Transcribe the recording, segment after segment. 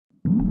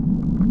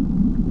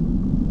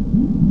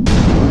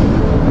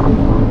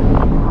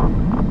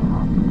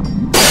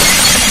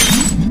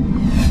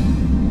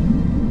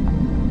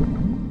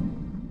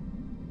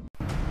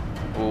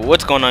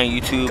What's going on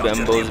YouTube?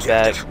 Embo's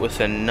back with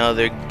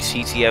another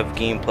CTF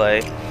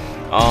gameplay.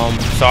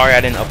 Sorry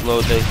I didn't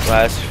upload the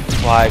last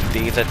 5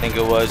 days, I think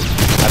it was.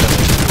 I've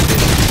been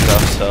busy and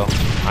stuff, so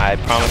I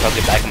promise I'll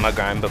get back in my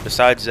grind. But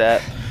besides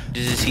that,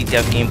 this is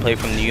CTF gameplay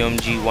from the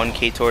UMG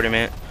 1K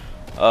tournament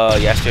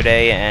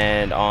yesterday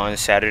and on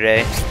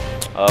Saturday.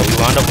 We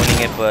wound up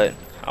winning it, but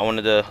I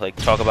wanted to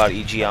talk about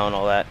EGL and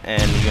all that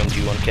and the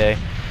UMG 1K.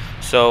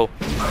 So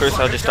first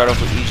I'll just start off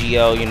with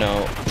EGL. You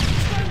know,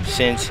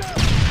 since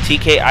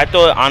I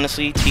thought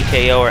honestly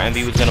TKO or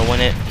MV was gonna win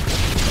it,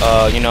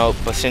 you know,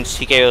 but since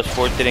TKO's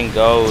fourth didn't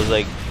go,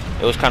 it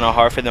was kind of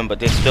hard for them, but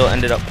they still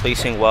ended up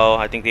placing well.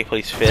 I think they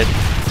placed 5th.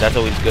 That's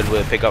always good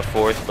with a pick up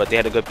 4th, but they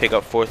had a good pick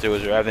up 4th. It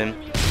was Revan.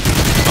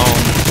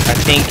 I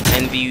think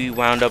NV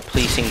wound up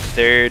placing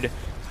 3rd.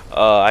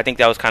 I think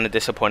that was kind of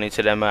disappointing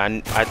to them.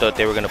 I thought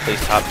they were gonna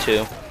place top 2.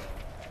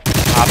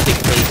 Optic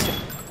placed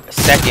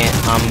 2nd.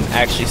 I'm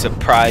actually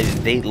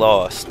surprised they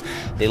lost.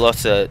 They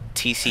lost to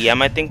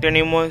TCM, I think their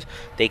name was.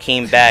 They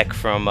came back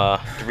from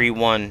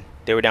 3-1.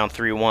 They were down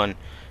 3-1,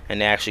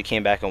 and they actually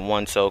came back and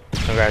won. So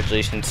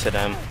congratulations to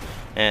them,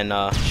 and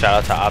shout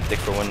out to Optic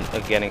for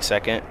getting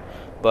 2nd.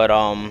 But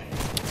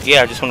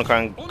yeah, I just want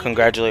to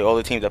congratulate all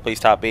the teams that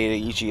placed top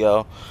 8 at EGL. You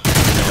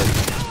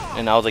know,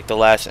 and that was like the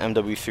last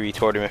MW3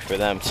 tournament for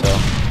them. So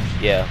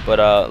yeah, but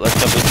let's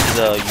jump into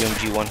the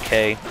UMG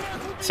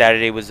 1K.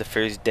 Saturday was the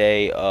first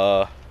day.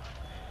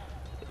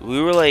 We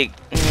were like,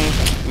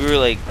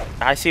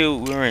 I see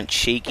we weren't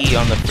shaky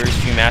on the first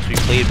few matches we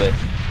played, but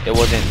it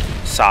wasn't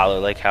solid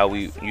like how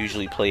we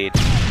usually played.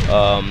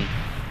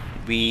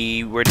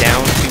 We were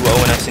down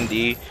 2-0 in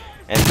S&D,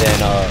 and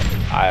then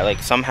I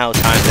somehow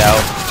timed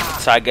out,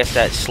 so I guess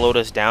that slowed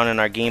us down in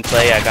our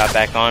gameplay. I got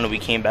back on, and we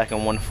came back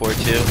and won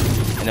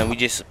 4-2, and then we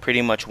just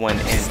pretty much went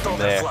in from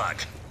there.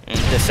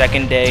 The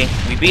second day,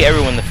 we beat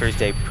everyone the first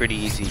day pretty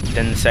easy.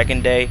 Then the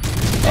second day,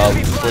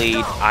 we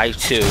played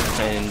I2,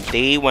 and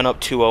they went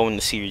up 2-0 in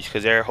the series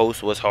because their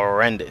host was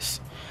horrendous.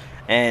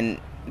 And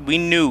we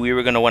knew we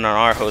were going to win on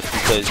our host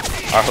because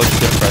our host is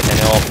good for us, and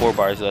they all 4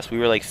 bars with us. We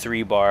were like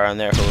 3 bar on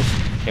their host.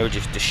 They were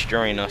just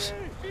destroying us.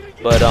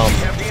 But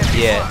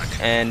yeah,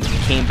 and we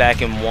came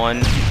back and won.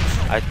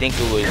 I think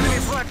it was,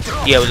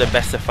 yeah, it was a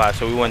best of 5.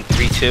 So we won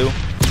 3-2.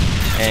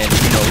 And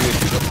you know, we were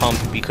super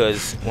pumped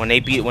because when they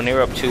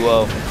were up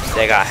 2-0,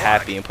 they got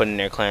happy and put in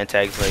their clan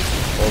tags like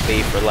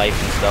 "Obey for life"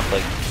 and stuff,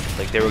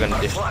 like they were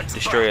gonna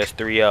destroy us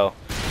 3-0,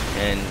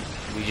 and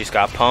we just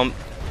got pumped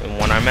and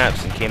won our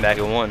maps and came back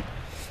and won.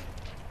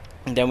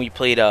 And then we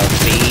played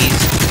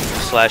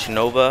FaZe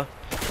Nova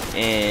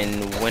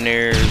in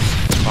winners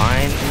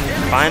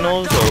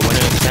finals or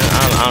winners,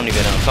 I don't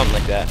even know, something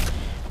like that.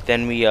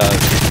 Then we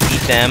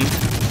beat them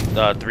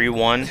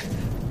 3-1.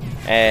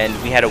 And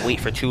we had to wait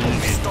for 2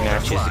 losing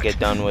matches to get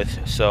done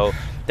with. So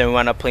then we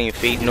wound up playing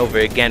FaZe Nova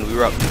again. We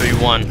were up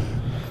 3-1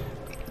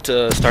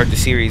 to start the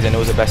series, and it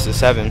was a best of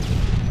 7.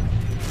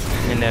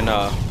 And then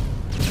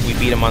we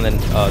beat them on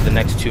the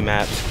next 2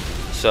 maps.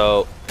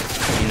 So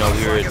you know,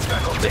 we were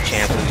the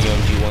champs of the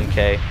UMG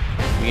 1K.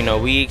 You know,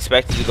 we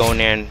expected to go in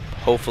there and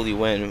hopefully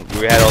win.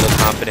 We had all the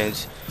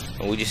confidence,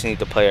 and we just need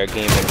to play our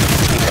game and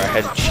keep our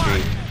heads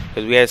straight.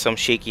 Because we had some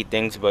shaky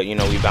things, but you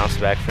know, we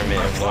bounced back from it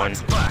and won.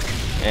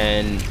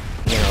 And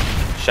you know,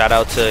 shout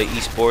out to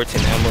Esports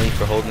and Emily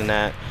for holding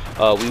that.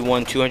 We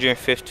won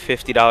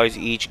 $250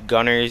 each,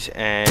 gunners,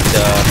 and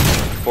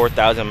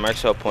 4,000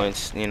 Merxel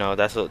points. You know,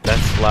 that's a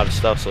lot of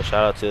stuff. So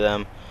shout out to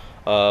them.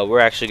 We're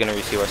actually gonna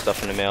receive our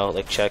stuff in the mail,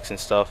 like checks and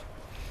stuff.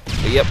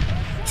 But yep.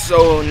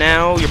 So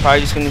now you're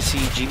probably just gonna see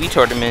GB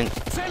tournament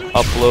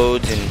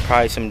uploads and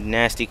probably some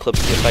nasty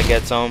clips if I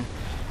get some.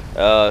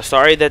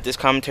 Sorry that this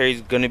commentary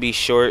is gonna be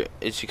short.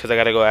 It's because I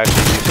gotta go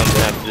actually do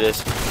something after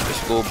this for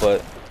school,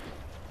 but.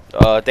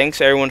 Thanks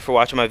everyone for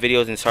watching my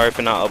videos, and sorry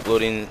for not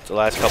uploading the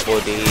last couple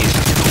of days.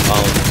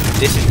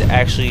 This is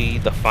actually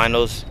the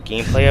finals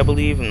gameplay, I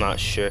believe. I'm not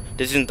sure.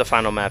 This isn't the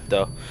final map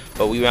though,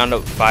 but we wound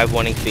up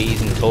 5-1ing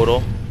FaZe in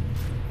total.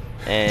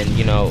 And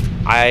you know,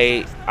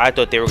 I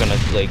thought they were gonna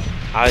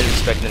I was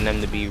expecting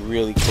them to be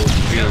really close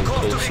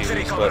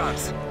series,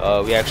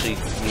 but we actually,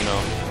 you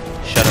know,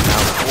 shut them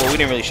out. Well, we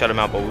didn't really shut them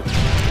out, but we,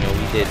 you know,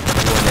 we did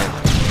win it.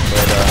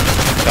 But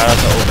shout out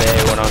to Obey,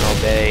 went on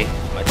Obey.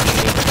 My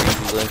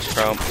teammates, Links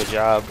Trump, good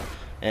job,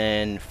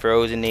 and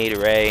Frozen, Nate,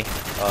 Ray,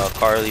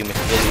 Carly,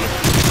 McPhilly,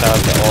 shout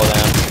out to all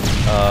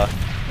them.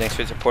 Thanks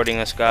for supporting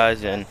us,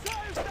 guys, and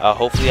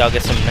hopefully I'll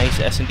get some nice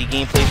S&D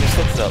gameplays and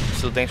clips up.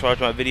 So thanks for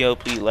watching my video.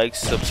 Please like,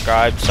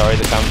 subscribe. Sorry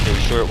the commentary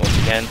is short once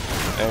again,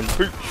 and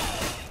peace.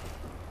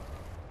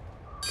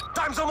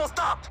 Time's almost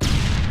up.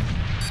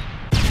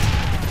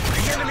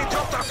 The enemy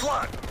dropped our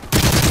flag.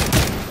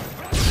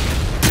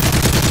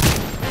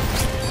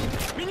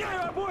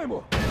 Меняю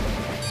обойму.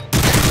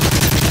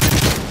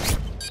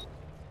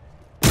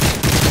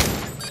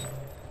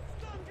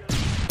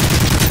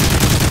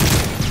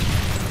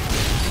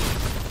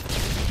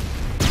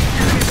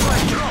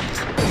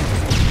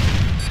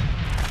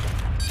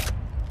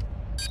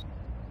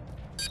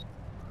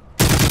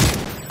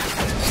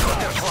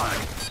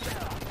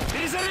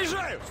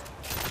 Перезаряжаю!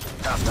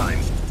 Half time.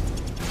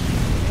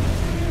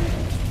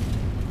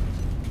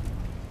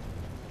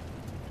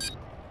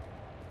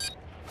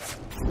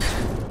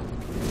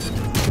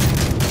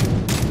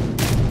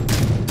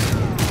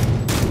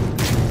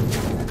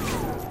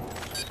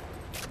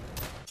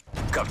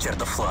 Capture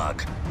the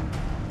flag.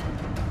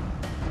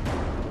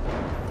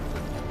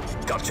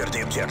 Capture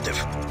the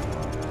objective.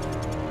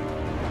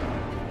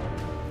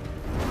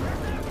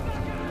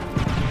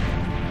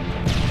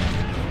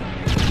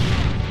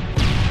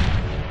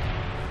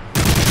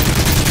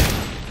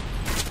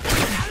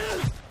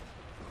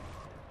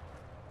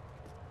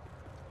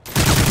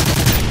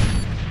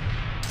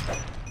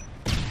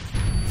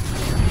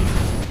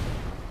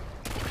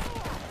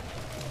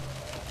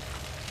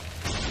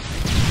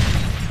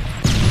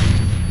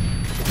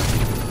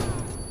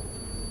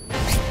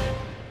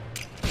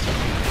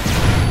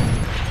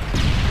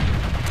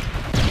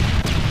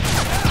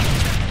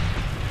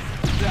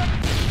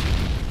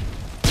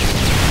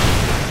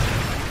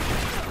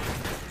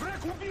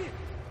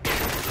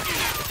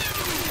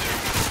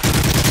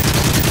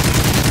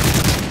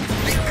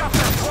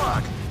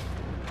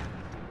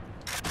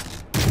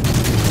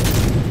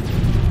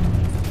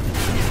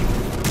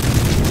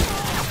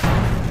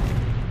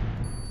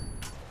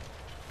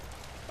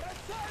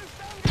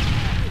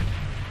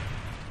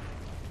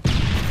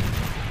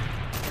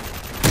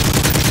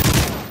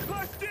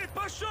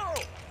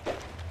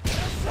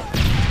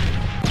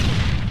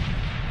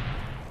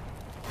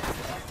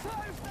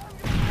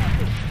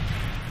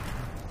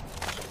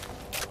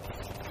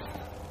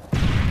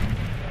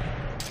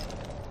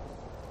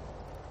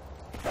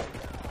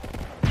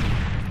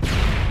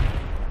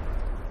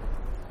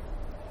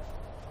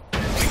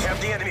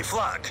 The enemy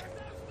flag.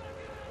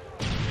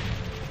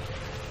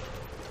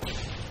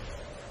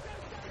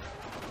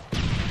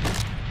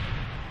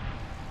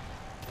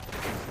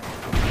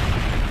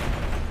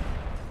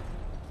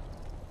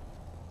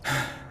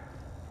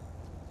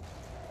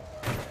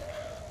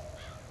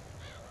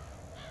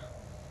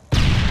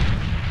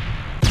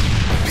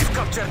 We've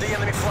captured the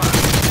enemy flag.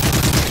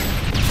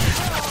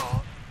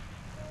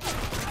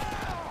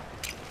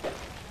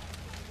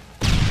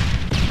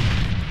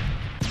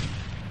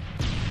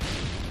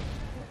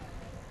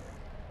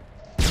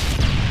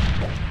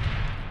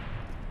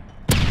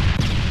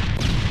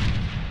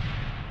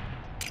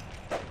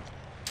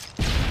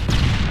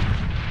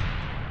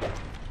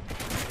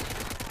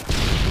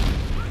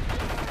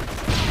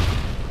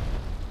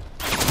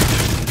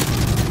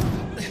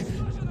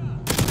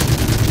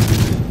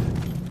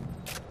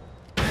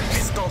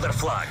 Their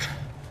flag.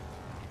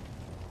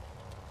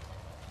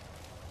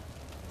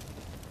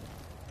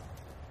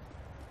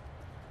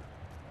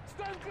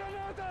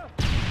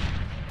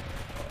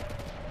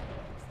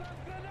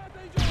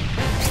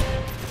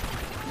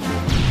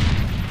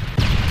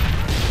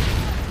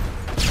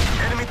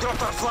 Enemy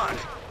dropped our flag.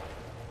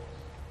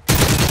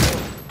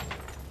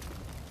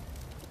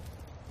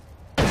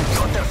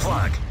 Got their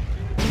flag.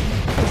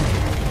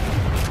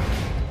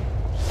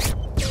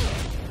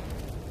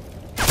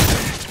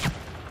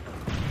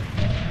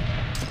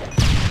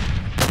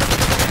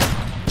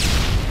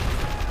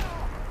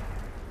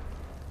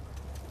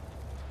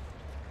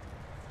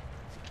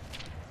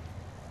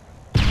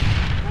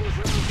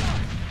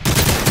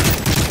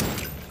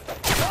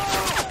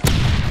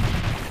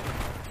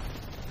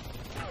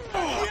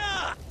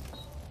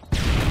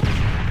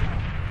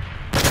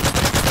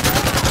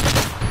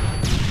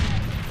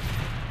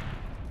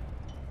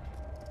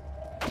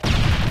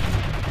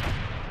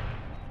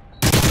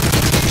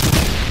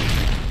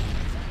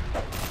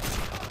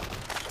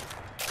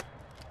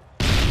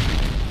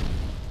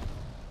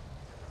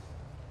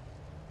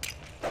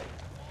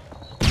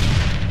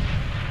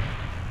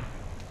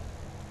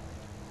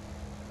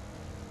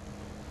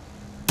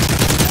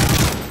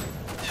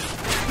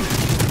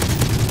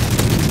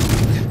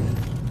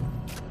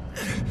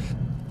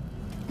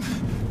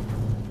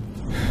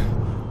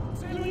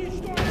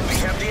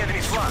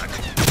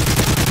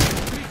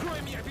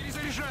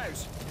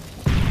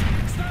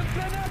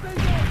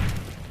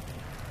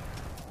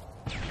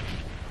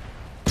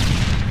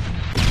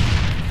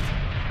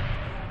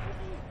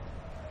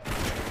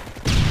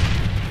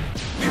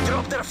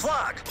 Their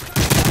flag!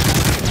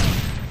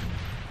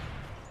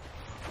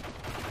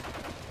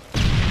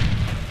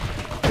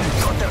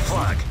 Got their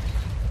flag!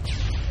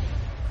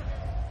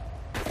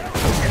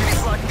 Enemy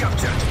flag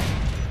captured!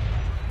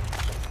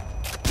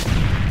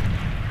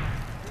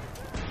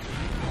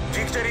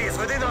 Victory is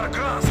within our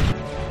grasp!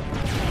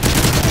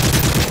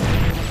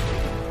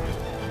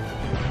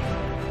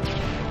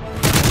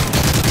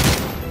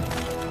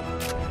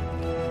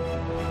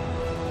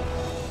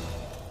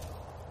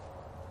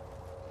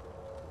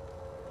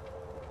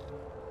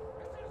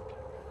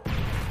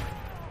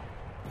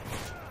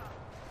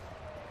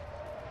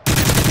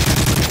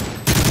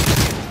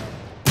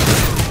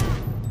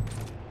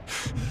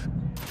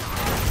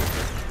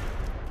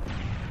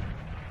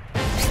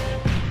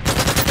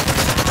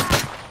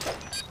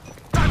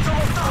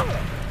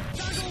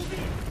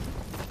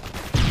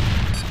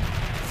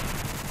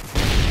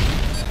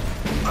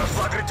 Our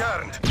flag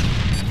returned!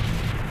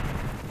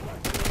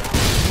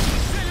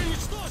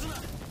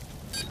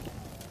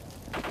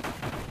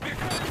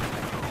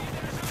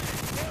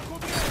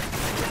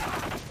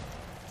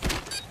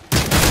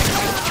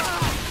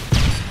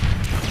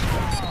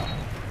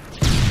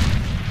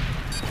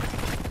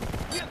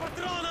 Нет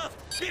патронов!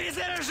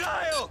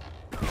 Перезаряжаю!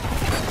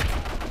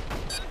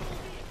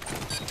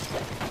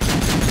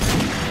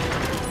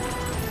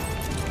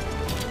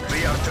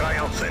 We are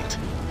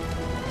triumphant.